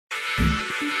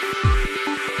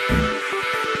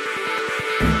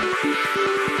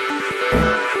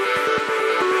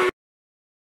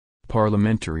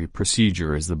Parliamentary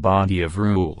procedure is the body of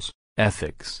rules,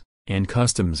 ethics, and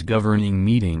customs governing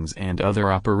meetings and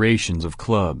other operations of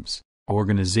clubs,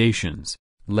 organizations,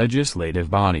 legislative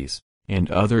bodies, and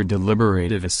other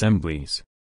deliberative assemblies.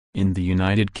 In the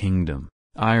United Kingdom,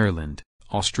 Ireland,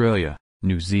 Australia,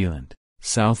 New Zealand,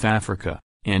 South Africa,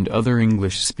 and other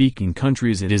English-speaking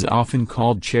countries it is often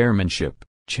called chairmanship,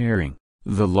 chairing,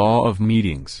 the law of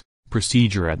meetings,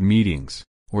 procedure at meetings,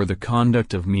 or the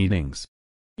conduct of meetings.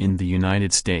 In the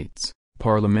United States,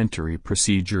 parliamentary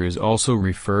procedure is also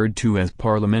referred to as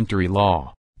parliamentary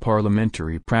law,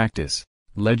 parliamentary practice,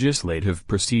 legislative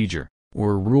procedure,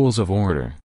 or rules of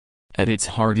order. At its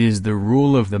heart is the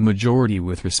rule of the majority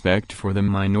with respect for the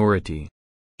minority.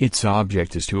 Its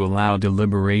object is to allow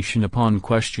deliberation upon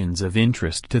questions of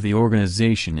interest to the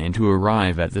organization and to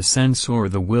arrive at the sense or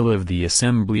the will of the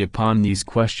assembly upon these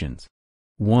questions.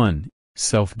 1.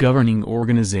 Self-governing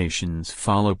organizations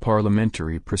follow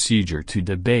parliamentary procedure to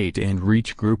debate and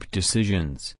reach group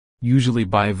decisions, usually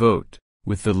by vote,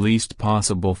 with the least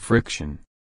possible friction.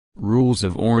 Rules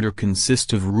of order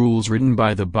consist of rules written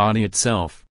by the body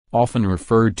itself, often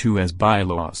referred to as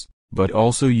bylaws, but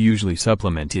also usually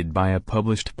supplemented by a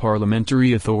published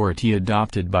parliamentary authority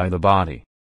adopted by the body.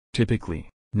 Typically,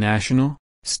 national,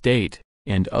 state,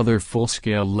 and other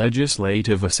full-scale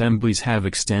legislative assemblies have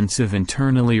extensive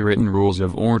internally written rules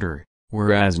of order,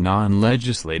 whereas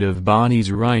non-legislative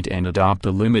bodies write and adopt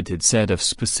a limited set of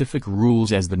specific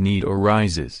rules as the need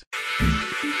arises.